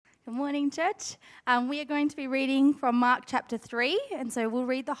Good morning, church. We are going to be reading from Mark chapter 3, and so we'll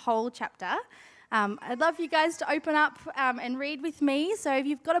read the whole chapter. I'd love you guys to open up and read with me. So if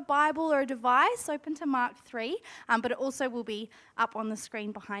you've got a Bible or a device, open to Mark 3, but it also will be up on the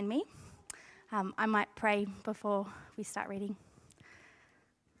screen behind me. I might pray before we start reading.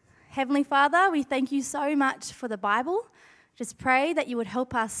 Heavenly Father, we thank you so much for the Bible. Just pray that you would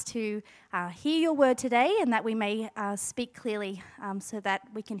help us to hear your word today and that we may speak clearly so that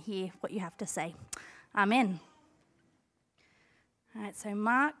we can hear what you have to say. Amen. All right, so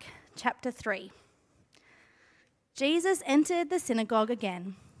Mark chapter 3. Jesus entered the synagogue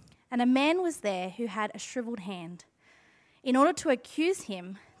again, and a man was there who had a shriveled hand. In order to accuse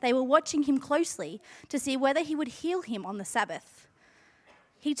him, they were watching him closely to see whether he would heal him on the Sabbath.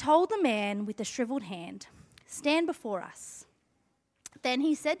 He told the man with the shriveled hand, "Stand before us." Then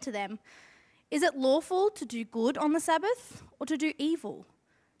he said to them, "Is it lawful to do good on the Sabbath or to do evil,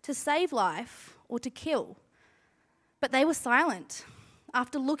 to save life or to kill?" But they were silent.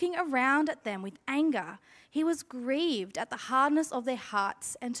 After looking around at them with anger, he was grieved at the hardness of their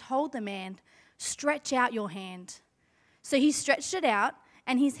hearts and told the man, "Stretch out your hand." So he stretched it out,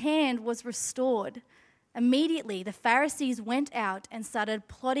 and his hand was restored. Immediately the Pharisees went out and started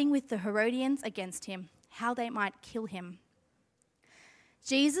plotting with the Herodians against him, how they might kill him.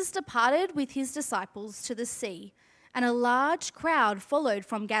 Jesus departed with his disciples to the sea, and a large crowd followed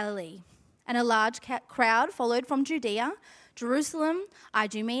from Galilee, and a large crowd followed from Judea, Jerusalem,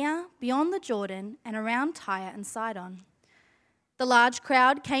 Idumea, beyond the Jordan, and around Tyre and Sidon. The large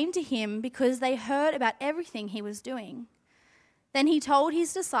crowd came to him because they heard about everything he was doing. Then he told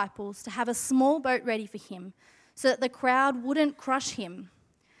his disciples to have a small boat ready for him, so that the crowd wouldn't crush him.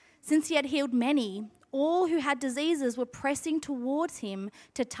 Since he had healed many, all who had diseases were pressing towards him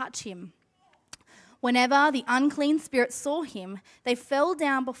to touch him. Whenever the unclean spirits saw him, they fell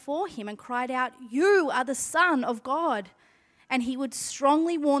down before him and cried out, "You are the Son of God." And he would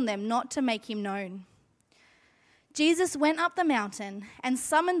strongly warn them not to make him known. Jesus went up the mountain and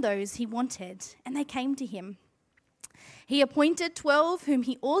summoned those he wanted, and they came to him. He appointed 12, whom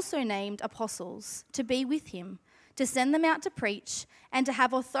he also named apostles, to be with him, to send them out to preach, and to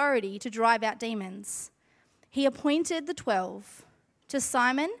have authority to drive out demons. He appointed the 12. To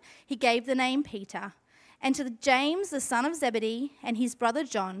Simon he gave the name Peter, and to James the son of Zebedee and his brother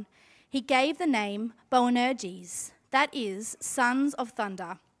John he gave the name Boanerges, that is, sons of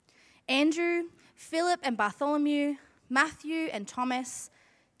thunder. Andrew, Philip and Bartholomew, Matthew and Thomas,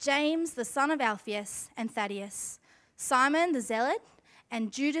 James the son of Alphaeus and Thaddeus, Simon the Zealot,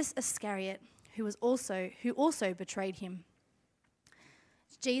 and Judas Iscariot, who also betrayed him.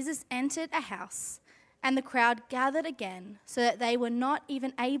 Jesus entered a house, and the crowd gathered again, so that they were not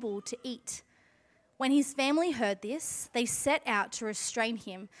even able to eat. When his family heard this, they set out to restrain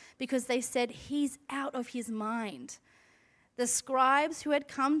him, because they said, "He's out of his mind." The scribes who had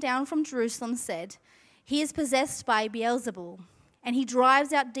come down from Jerusalem said, "He is possessed by Beelzebul, and he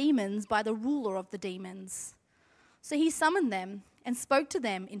drives out demons by the ruler of the demons." So he summoned them and spoke to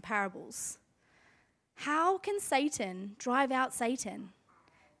them in parables. "How can Satan drive out Satan?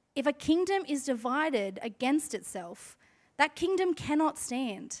 If a kingdom is divided against itself, that kingdom cannot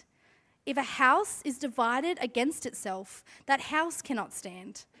stand. If a house is divided against itself, that house cannot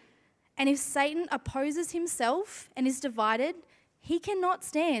stand. And if Satan opposes himself and is divided, he cannot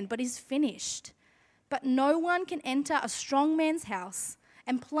stand, but is finished. But no one can enter a strong man's house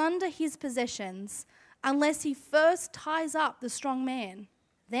and plunder his possessions unless he first ties up the strong man.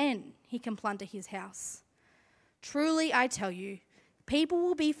 Then he can plunder his house. Truly, I tell you, people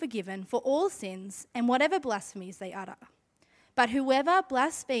will be forgiven for all sins and whatever blasphemies they utter. But whoever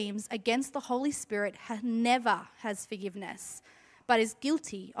blasphemes against the Holy Spirit never has forgiveness, but is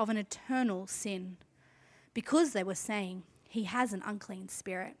guilty of an eternal sin, because they were saying, 'He has an unclean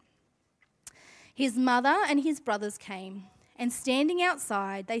spirit.' His mother and his brothers came, and standing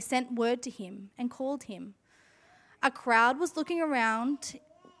outside, they sent word to him and called him. A crowd was sitting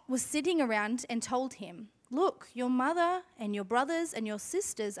around and told him, 'Look, your mother and your brothers and your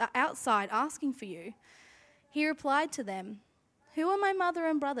sisters are outside asking for you.' He replied to them, 'Who are my mother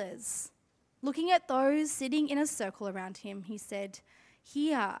and brothers?' Looking at those sitting in a circle around him, he said,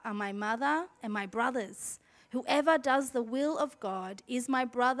 'Here are my mother and my brothers. Whoever does the will of God is my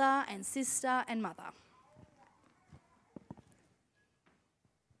brother and sister and mother.'"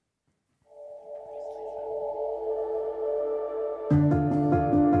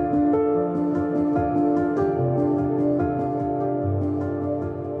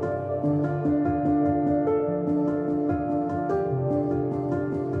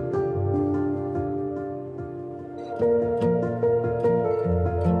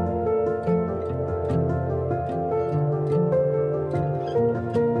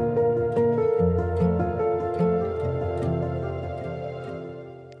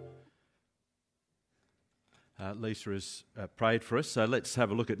 Lisa has prayed for us. So let's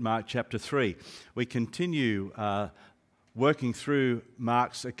have a look at Mark chapter 3. We continue working through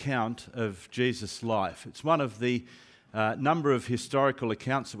Mark's account of Jesus' life. It's one of the number of historical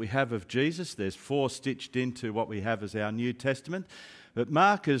accounts that we have of Jesus. There's 4 stitched into what we have as our New Testament. But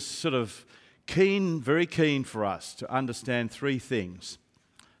Mark is sort of very keen for us to understand 3 things.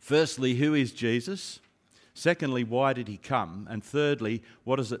 Firstly, who is Jesus? Secondly, why did he come? And thirdly,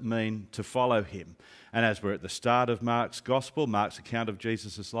 what does it mean to follow him? And as we're at the start of Mark's gospel, Mark's account of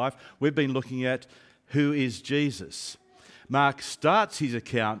Jesus' life, we've been looking at who is Jesus. Mark starts his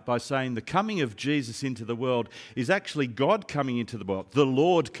account by saying the coming of Jesus into the world is actually God coming into the world, the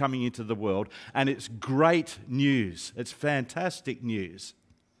Lord coming into the world, and it's great news. It's fantastic news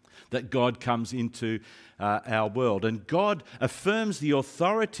that God comes into our world. And God affirms the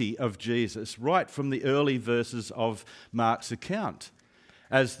authority of Jesus right from the early verses of Mark's account.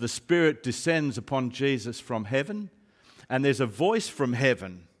 As the Spirit descends upon Jesus from heaven, and there's a voice from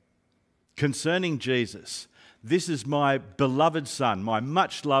heaven concerning Jesus. This is my beloved Son, my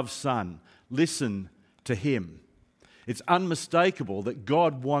much-loved Son. Listen to him. It's unmistakable that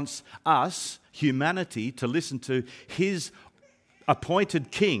God wants us, humanity, to listen to his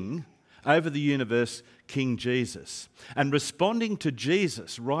appointed King over the universe, King Jesus. And responding to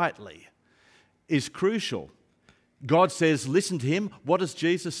Jesus rightly is crucial. God says, listen to him. What does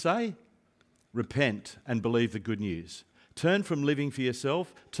Jesus say? Repent and believe the good news. Turn from living for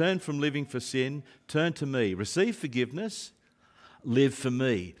yourself. Turn from living for sin. Turn to me. Receive forgiveness. Live for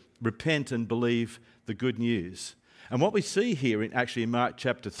me. Repent and believe the good news. And what we see here in Mark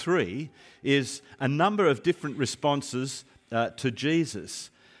chapter 3 is a number of different responses to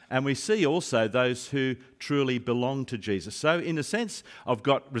Jesus. And we see also those who truly belong to Jesus. So in a sense, I've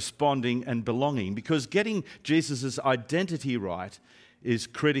got responding and belonging, because getting Jesus' identity right is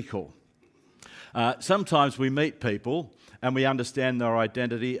critical. Sometimes we meet people and we understand their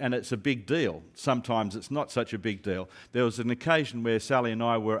identity and it's a big deal. Sometimes it's not such a big deal. There was an occasion where Sally and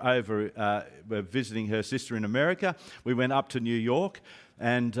I were were visiting her sister in America. We went up to New York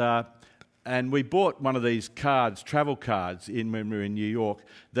and we bought one of these cards, travel cards, when we were in New York,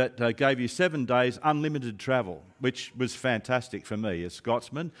 that gave you 7 days unlimited travel, which was fantastic for me as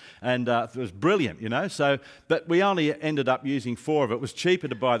Scotsman, and it was brilliant, you know. But we only ended up using 4 of it. It was cheaper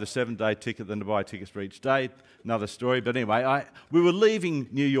to buy the 7-day ticket than to buy tickets for each day. Another story. But anyway, we were leaving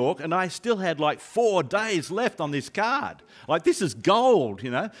New York, and I still had like 4 days left on this card. Like, this is gold,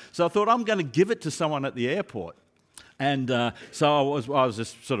 you know. So I thought, I'm going to give it to someone at the airport. And so I was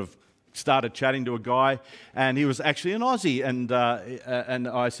just sort of started chatting to a guy, and he was actually an Aussie, and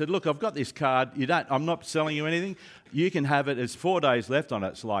I said, look, I've got this card. I'm not selling you anything. You can have it. There's 4 days left on it.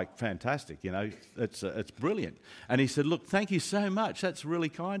 It's like fantastic, you know. It's brilliant. And he said, look, thank you so much. That's really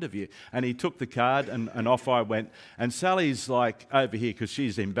kind of you. And he took the card, and off I went. And Sally's like over here because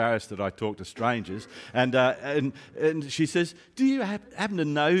she's embarrassed that I talk to strangers. And she says, do you happen to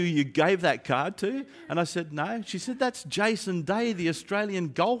know who you gave that card to? And I said, no. She said, that's Jason Day, the Australian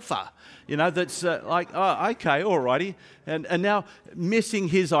golfer. You know, that's oh, okay, all righty. And now missing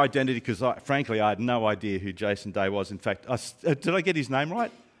his identity, because frankly I had no idea who Jason Day was. In fact, did I get his name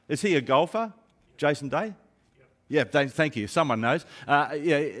right? Is he a golfer, Jason Day? Yep. Yeah, thank you. Someone knows.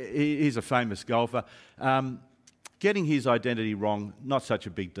 He's a famous golfer. Getting his identity wrong, not such a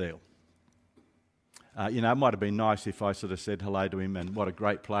big deal. It might have been nice if I sort of said hello to him and what a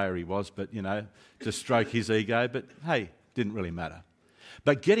great player he was, but, to stroke his ego. But, hey, didn't really matter.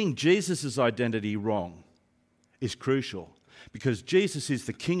 But getting Jesus' identity wrong is crucial, because Jesus is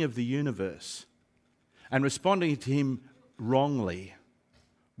the King of the universe, and responding to him wrongly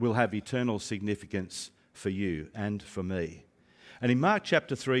will have eternal significance for you and for me. And in Mark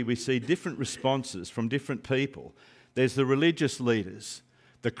chapter 3, we see different responses from different people. There's the religious leaders,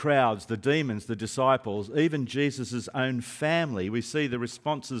 the crowds, the demons, the disciples, even Jesus' own family. We see the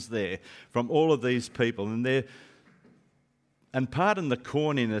responses there from all of these people. And pardon the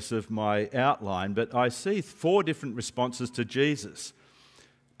corniness of my outline, but I see 4 different responses to Jesus.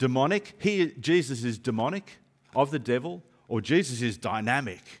 Demonic. Jesus is demonic, of the devil, or Jesus is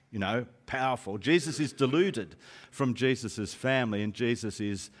dynamic, powerful. Jesus is deluded from Jesus' family, and Jesus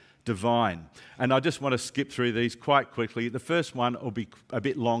is divine. And I just want to skip through these quite quickly. The first one will be a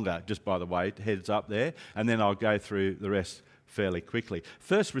bit longer, just by the way, heads up there, and then I'll go through the rest fairly quickly.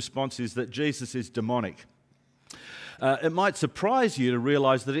 First response is that Jesus is demonic. It might surprise you to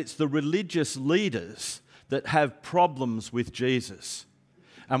realise that it's the religious leaders that have problems with Jesus.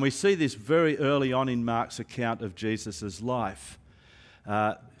 And we see this very early on in Mark's account of Jesus' life.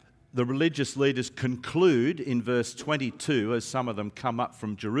 the religious leaders conclude in verse 22, as some of them come up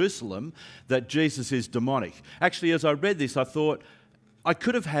from Jerusalem, that Jesus is demonic. Actually, as I read this, I thought I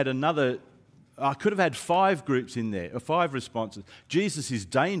could have had 5 groups in there, or 5 responses. Jesus is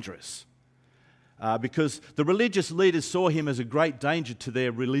dangerous. Because the religious leaders saw him as a great danger to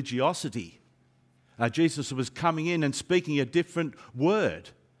their religiosity. Jesus was coming in and speaking a different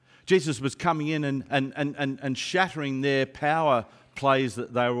word. Jesus was coming in and shattering their power plays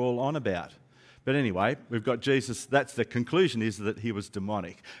that they were all on about. But anyway, we've got Jesus. That's the conclusion, is that he was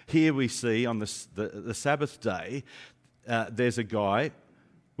demonic. Here we see on the Sabbath day, there's a guy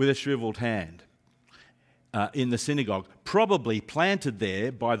with a shriveled hand. In the synagogue, probably planted there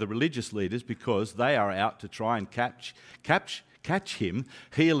by the religious leaders because they are out to try and catch him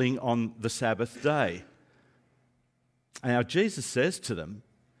healing on the Sabbath day. Now Jesus says to them,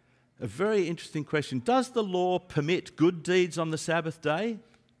 a very interesting question: does the law permit good deeds on the Sabbath day?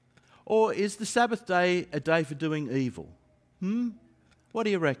 Or is the Sabbath day a day for doing evil? What do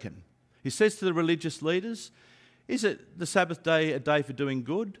you reckon? He says to the religious leaders, is it the Sabbath day a day for doing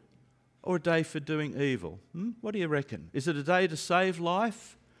good, or a day for doing evil? What do you reckon? Is it a day to save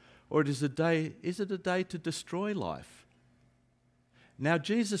life, or is it a day to destroy life? Now,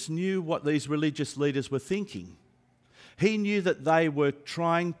 Jesus knew what these religious leaders were thinking. He knew that they were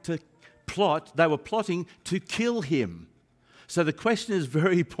plotting to kill him. So the question is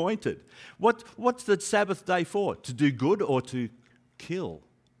very pointed. What's the Sabbath day for? To do good or to kill?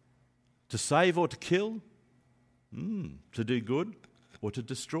 To save or to kill? To do good or to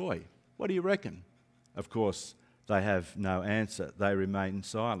destroy? What do you reckon? Of course, they have no answer. They remain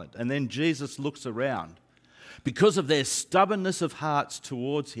silent. And then Jesus looks around. Because of their stubbornness of hearts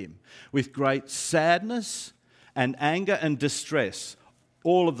towards him, with great sadness and anger and distress,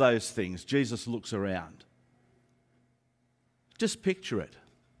 all of those things, Jesus looks around. Just picture it.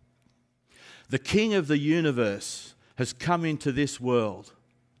 The King of the universe has come into this world.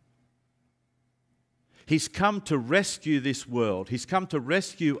 He's come to rescue this world. He's come to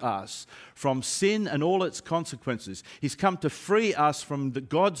rescue us from sin and all its consequences. He's come to free us from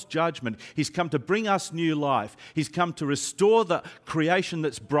God's judgment. He's come to bring us new life. He's come to restore the creation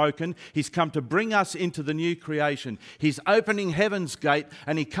that's broken. He's come to bring us into the new creation. He's opening heaven's gate,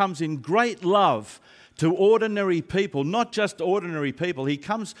 and he comes in great love to ordinary people, not just ordinary people. He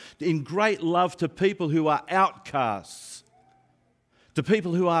comes in great love to people who are outcasts, to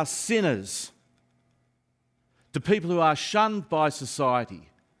people who are sinners, to people who are shunned by society.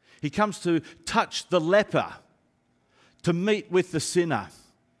 He comes to touch the leper, to meet with the sinner.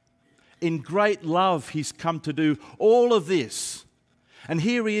 In great love, he's come to do all of this. And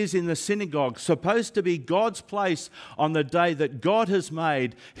here he is in the synagogue, supposed to be God's place on the day that God has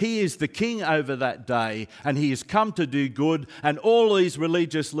made. He is the king over that day, and he has come to do good. And all these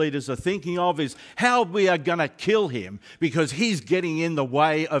religious leaders are thinking of is how we are going to kill him, because he's getting in the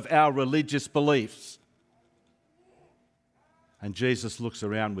way of our religious beliefs. And Jesus looks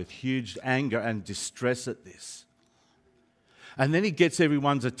around with huge anger and distress at this. And then he gets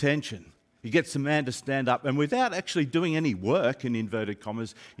everyone's attention. He gets the man to stand up, and without actually doing any work, in inverted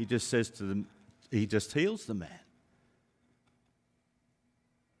commas, he just says to them, he just heals the man.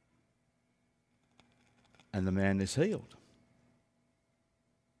 And the man is healed.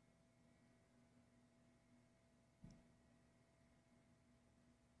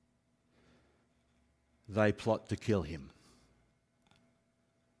 They plot to kill him.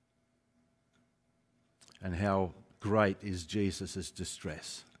 And how great is Jesus'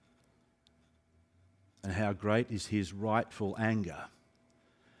 distress. And how great is his rightful anger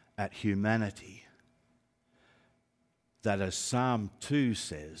at humanity that, as Psalm 2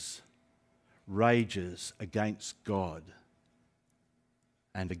 says, rages against God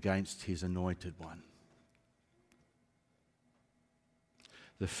and against his anointed one.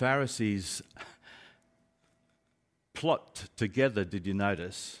 The Pharisees plot together, did you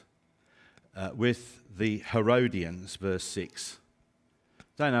notice, with the Herodians, verse 6.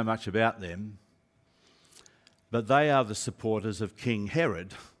 Don't know much about them, but they are the supporters of King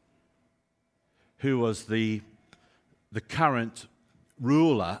Herod, who was the current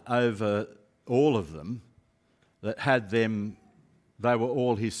ruler over all of them, that had them, they were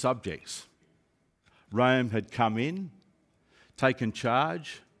all his subjects. Rome had come in, taken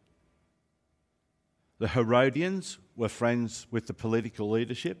charge. The Herodians were friends with the political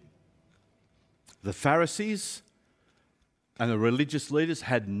leadership. The Pharisees and the religious leaders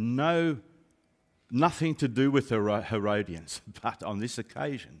had nothing to do with the Herodians, but on this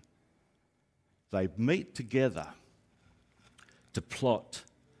occasion, they meet together to plot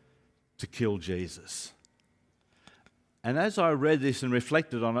to kill Jesus. And as I read this and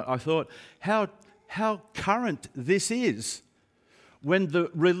reflected on it, I thought how current this is when the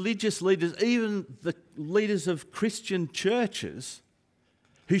religious leaders, even the leaders of Christian churches,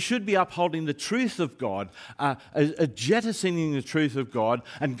 who should be upholding the truth of God, are jettisoning the truth of God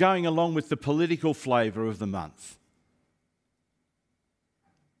and going along with the political flavour of the month.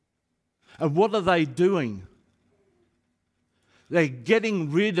 And what are they doing? They're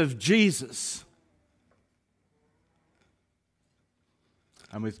getting rid of Jesus.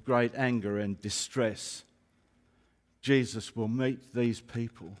 And with great anger and distress, Jesus will meet these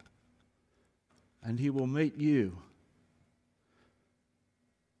people, and he will meet you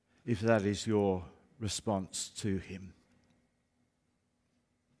if that is your response to him.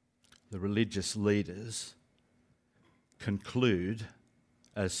 The religious leaders conclude,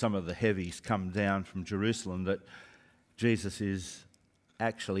 as some of the heavies come down from Jerusalem, that Jesus is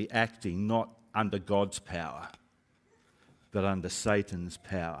actually acting not under God's power, but under Satan's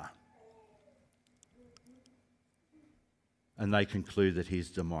power. And they conclude that he's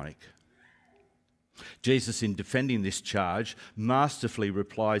demonic. Jesus, in defending this charge, masterfully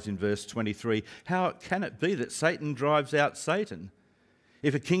replies in verse 23, "How can it be that Satan drives out Satan?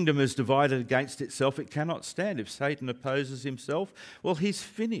 If a kingdom is divided against itself, it cannot stand. If Satan opposes himself, well, he's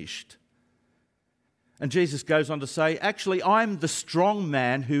finished." And Jesus goes on to say, actually, I'm the strong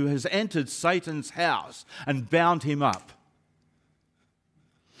man who has entered Satan's house and bound him up.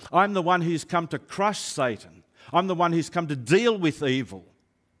 I'm the one who's come to crush Satan. I'm the one who's come to deal with evil.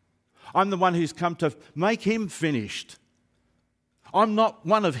 I'm the one who's come to make him finished. I'm not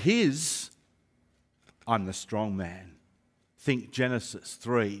one of his. I'm the strong man. Think Genesis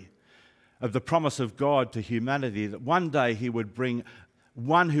 3, of the promise of God to humanity that one day he would bring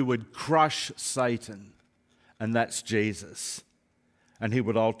one who would crush Satan, and that's Jesus. And he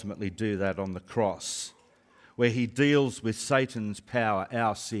would ultimately do that on the cross, where he deals with Satan's power,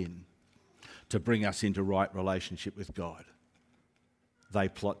 our sin, to bring us into right relationship with God. They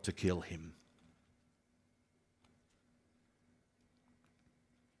plot to kill him.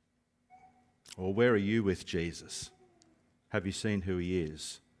 Or where are you with Jesus? Have you seen who he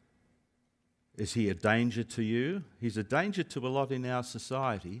is? Is he a danger to you? He's a danger to a lot in our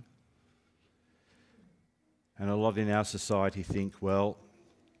society. And a lot in our society think, well,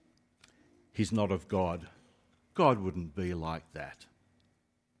 he's not of God. God wouldn't be like that.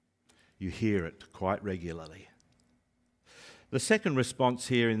 You hear it quite regularly. The second response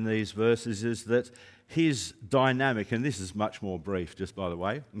here in these verses is that his dynamic, and this is much more brief, just by the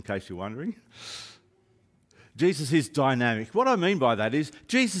way, in case you're wondering. Jesus is dynamic. What I mean by that is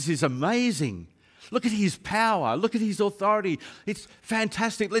Jesus is amazing. Look at his power. Look at his authority. It's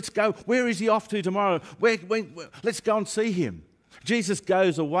fantastic. Let's go. Where is he off to tomorrow? Let's go and see him. Jesus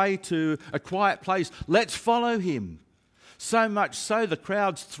goes away to a quiet place. Let's follow him. So much so the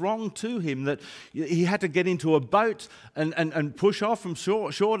crowds thronged to him that he had to get into a boat and push off from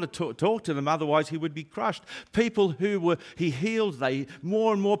shore to talk to them, otherwise he would be crushed. People who he healed,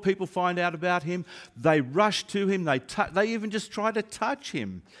 more and more people find out about him. They rush to him. They even just try to touch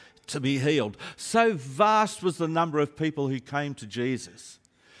him to be healed. So vast was the number of people who came to Jesus.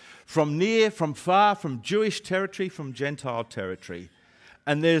 From near, from far, from Jewish territory, from Gentile territory.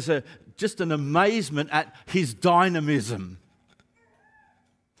 And there's just an amazement at his dynamism.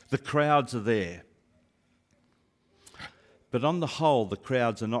 The crowds are there. But on the whole, the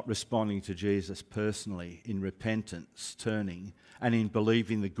crowds are not responding to Jesus personally in repentance, turning, and in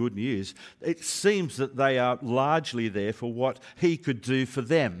believing the good news. It seems that they are largely there for what he could do for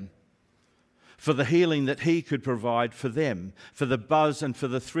them, for the healing that he could provide for them, for the buzz and for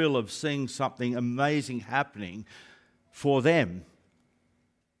the thrill of seeing something amazing happening for them.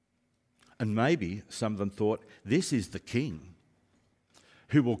 And maybe some of them thought, this is the king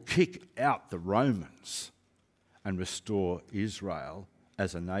who will kick out the Romans and restore Israel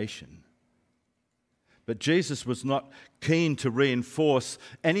as a nation. But Jesus was not keen to reinforce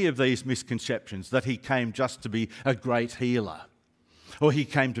any of these misconceptions, that he came just to be a great healer, or he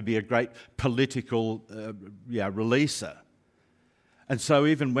came to be a great political releaser. And so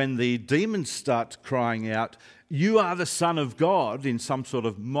even when the demons start crying out, "You are the Son of God," in some sort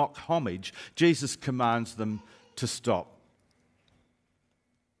of mock homage, Jesus commands them to stop.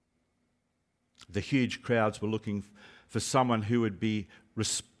 The huge crowds were looking for someone who would be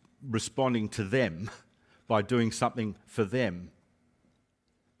responding to them by doing something for them.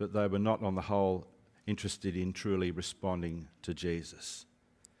 But they were not, on the whole, interested in truly responding to Jesus.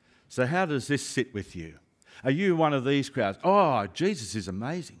 So how does this sit with you? Are you one of these crowds? Oh, Jesus is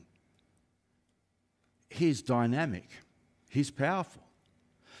amazing. He's dynamic. He's powerful.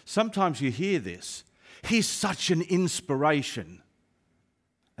 Sometimes you hear this. He's such an inspiration.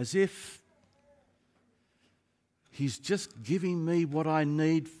 As if he's just giving me what I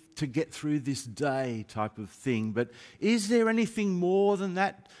need to get through this day type of thing. But is there anything more than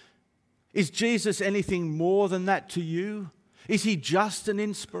that? Is Jesus anything more than that to you? Is he just an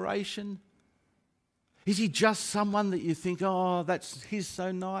inspiration? Is he just someone that you think, oh, he's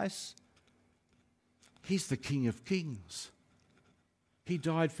so nice? He's the King of Kings. He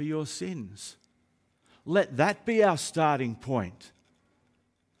died for your sins. Let that be our starting point.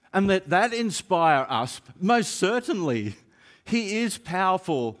 And let that inspire us. Most certainly, he is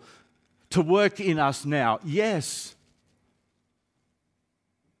powerful to work in us now, yes.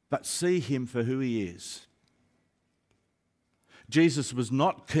 But see him for who he is. Jesus was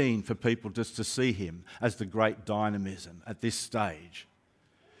not keen for people just to see him as the great dynamism at this stage,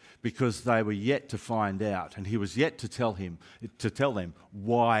 because they were yet to find out, and he was yet to tell them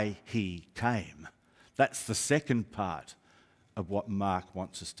why he came. That's the second part of what Mark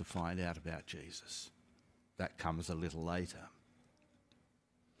wants us to find out about Jesus. That comes a little later.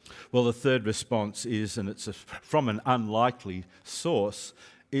 Well, the third response is, and it's from an unlikely source,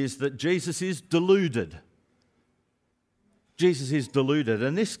 is that Jesus is deluded. Jesus is deluded,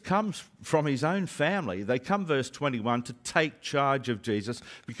 and this comes from his own family. They come, verse 21, to take charge of Jesus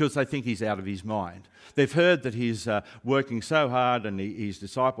because they think he's out of his mind. They've heard that he's working so hard and his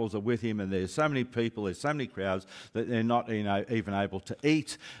disciples are with him, and there's so many people, there's so many crowds that they're not even able to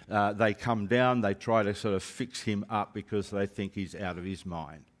eat. They come down, they try to sort of fix him up because they think he's out of his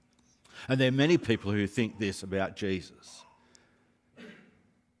mind. And there are many people who think this about Jesus.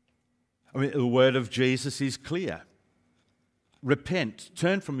 I mean, the word of Jesus is clear. Repent,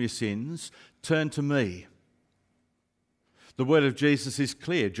 turn from your sins, turn to me. The word of Jesus is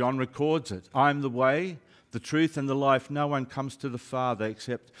clear. John records it. I am the way, the truth, and the life. No one comes to the Father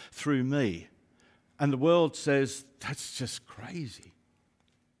except through me. And the world says, that's just crazy.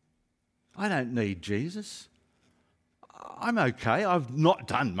 I don't need Jesus. I'm okay. I've not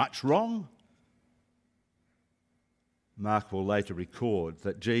done much wrong. Mark will later record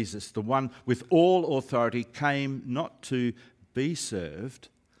that Jesus, the one with all authority, came not to be served,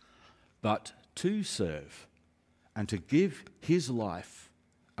 but to serve, and to give his life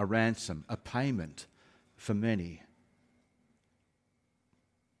a ransom, a payment for many.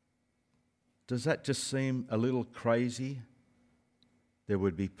 Does that just seem a little crazy? There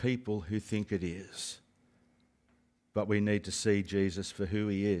would be people who think it is. But we need to see Jesus for who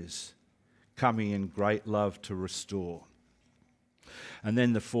he is, coming in great love to restore. And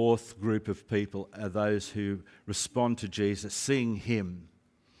then the fourth group of people are those who respond to Jesus, seeing him,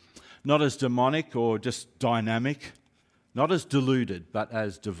 not as demonic or just dynamic, not as deluded, but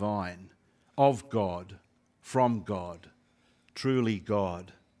as divine, of God, from God, truly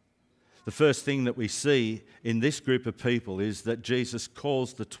God. The first thing that we see in this group of people is that Jesus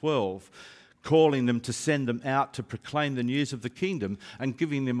calls the 12, calling them to send them out to proclaim the news of the kingdom and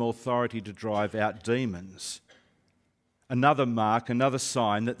giving them authority to drive out demons. Another mark, another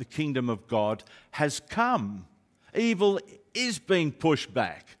sign that the kingdom of God has come. Evil is being pushed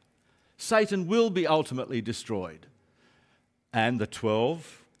back. Satan will be ultimately destroyed. And the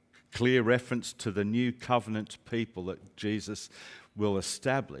 12, clear reference to the new covenant people that Jesus will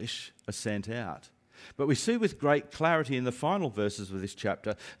establish, are sent out. But we see with great clarity in the final verses of this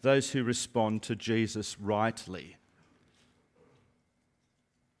chapter those who respond to Jesus rightly.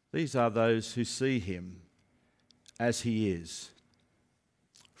 These are those who see him as he is,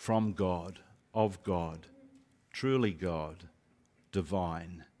 from God, of God, truly God,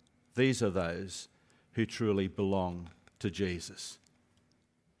 divine. These are those who truly belong to Jesus.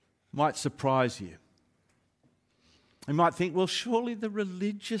 Might surprise you. You might think, well, surely the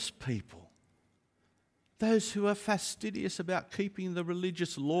religious people, those who are fastidious about keeping the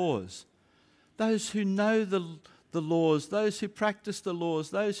religious laws, those who know the laws, those who practice the laws,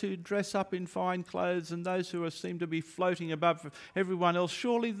 those who dress up in fine clothes, and those who seem to be floating above everyone else,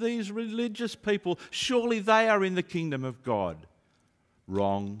 surely these religious people, surely they are in the kingdom of God.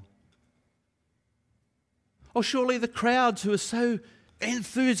 Wrong. Or surely the crowds who are so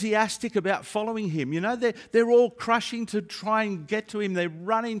enthusiastic about following him, they're all crushing to try and get to him, they're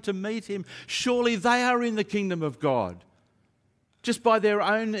running to meet him, surely they are in the kingdom of God, just by their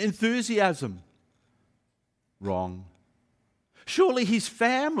own enthusiasm. Wrong. Surely his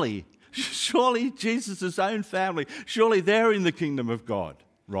family, surely Jesus' own family, surely they're in the kingdom of God.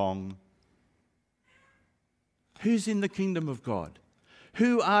 Wrong. Who's in the kingdom of God?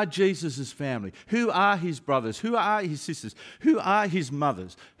 Who are Jesus' family? Who are his brothers? Who are his sisters? Who are his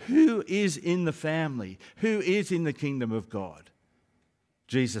mothers? Who is in the family? Who is in the kingdom of God?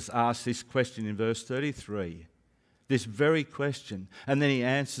 Jesus asks this question in verse 33, this very question, and then he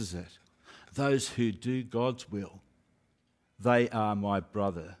answers it. Those who do God's will, they are my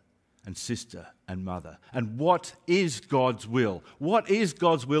brother and sister and mother. And what is God's will? What is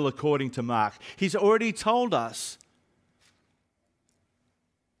God's will according to Mark? He's already told us.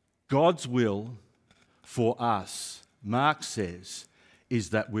 God's will for us, Mark says,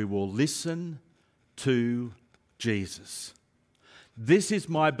 is that we will listen to Jesus. This is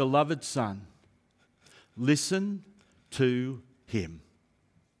my beloved Son. Listen to him.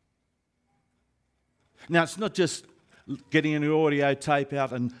 Now, it's not just getting an audio tape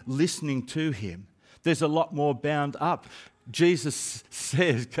out and listening to him. There's a lot more bound up. Jesus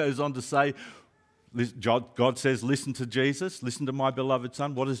goes on to say, God says, listen to Jesus, listen to my beloved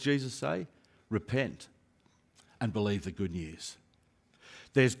Son. What does Jesus say? Repent and believe the good news.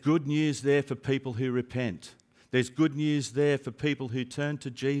 There's good news there for people who repent. There's good news there for people who turn to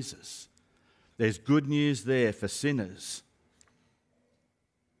Jesus. There's good news there for sinners.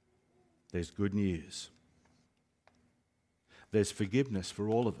 There's good news. There's forgiveness for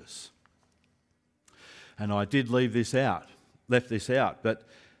all of us. And I did left this out, but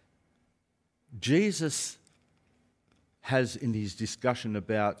Jesus has, in his discussion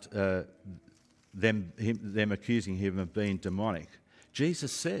about them accusing him of being demonic,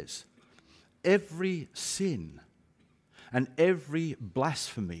 Jesus says, every sin and every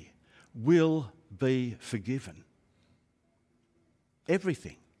blasphemy will be forgiven.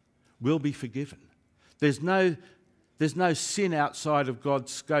 Everything will be forgiven. There's no sin outside of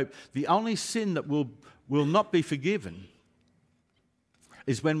God's scope. The only sin that will not be forgiven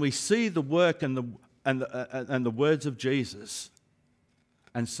is when we see the work and the words of Jesus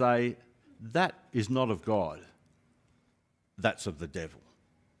and say, that is not of God, that's of the devil.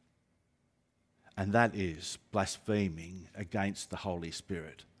 And that is blaspheming against the Holy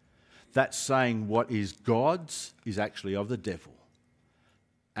Spirit. That's saying what is God's is actually of the devil.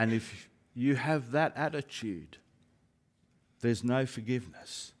 And if you have that attitude, there's no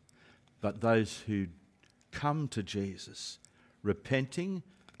forgiveness. But those who come to Jesus, repenting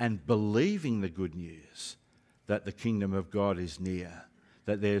and believing the good news that the kingdom of God is near,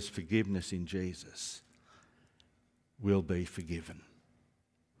 that there's forgiveness in Jesus, will be forgiven.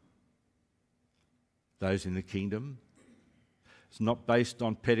 Those in the kingdom, it's not based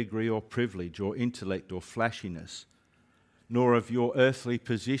on pedigree or privilege or intellect or flashiness, nor of your earthly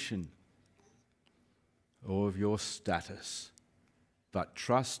position or of your status, but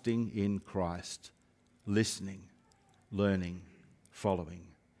trusting in Christ, listening, learning, following.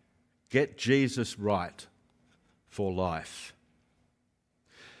 Get Jesus right for life.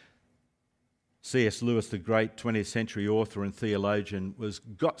 C.S. Lewis, the great 20th century author and theologian,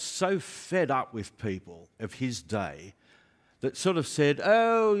 got so fed up with people of his day that sort of said,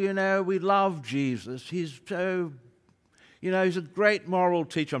 we love Jesus. He's so, he's a great moral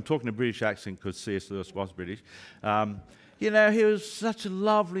teacher. I'm talking a British accent because C.S. Lewis was British. He was such a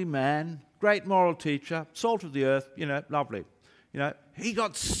lovely man, great moral teacher, salt of the earth, lovely. He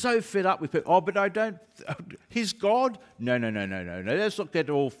got so fed up with people. Oh, but I don't... He's God? No. Let's not get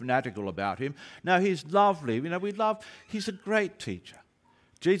all fanatical about him. No, he's lovely. He's a great teacher.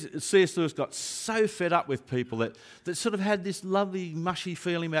 C.S. Lewis got so fed up with people that sort of had this lovely, mushy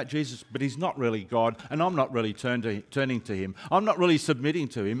feeling about Jesus, but he's not really God, and I'm not really turning to him. I'm not really submitting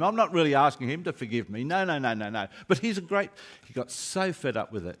to him. I'm not really asking him to forgive me. No. But he got so fed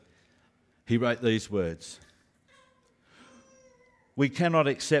up with it. He wrote these words. We cannot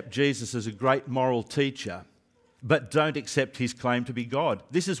accept Jesus as a great moral teacher, but don't accept his claim to be God.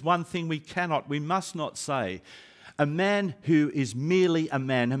 This is one thing we must not say. A man who is merely a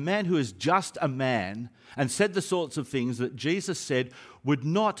man who is just a man and said the sorts of things that Jesus said would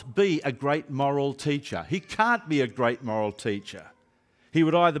not be a great moral teacher. He can't be a great moral teacher. He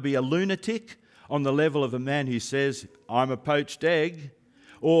would either be a lunatic on the level of a man who says, I'm a poached egg,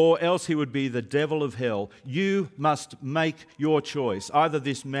 or else he would be the devil of hell. You must make your choice. Either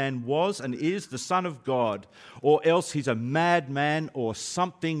this man was and is the Son of God, or else he's a madman or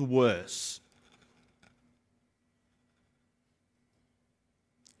something worse.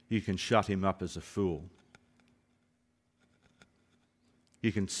 You can shut him up as a fool.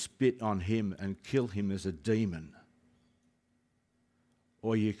 You can spit on him and kill him as a demon.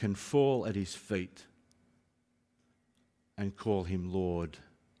 Or you can fall at his feet and call him Lord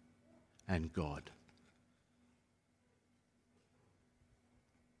and God.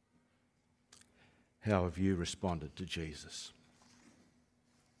 How have you responded to Jesus?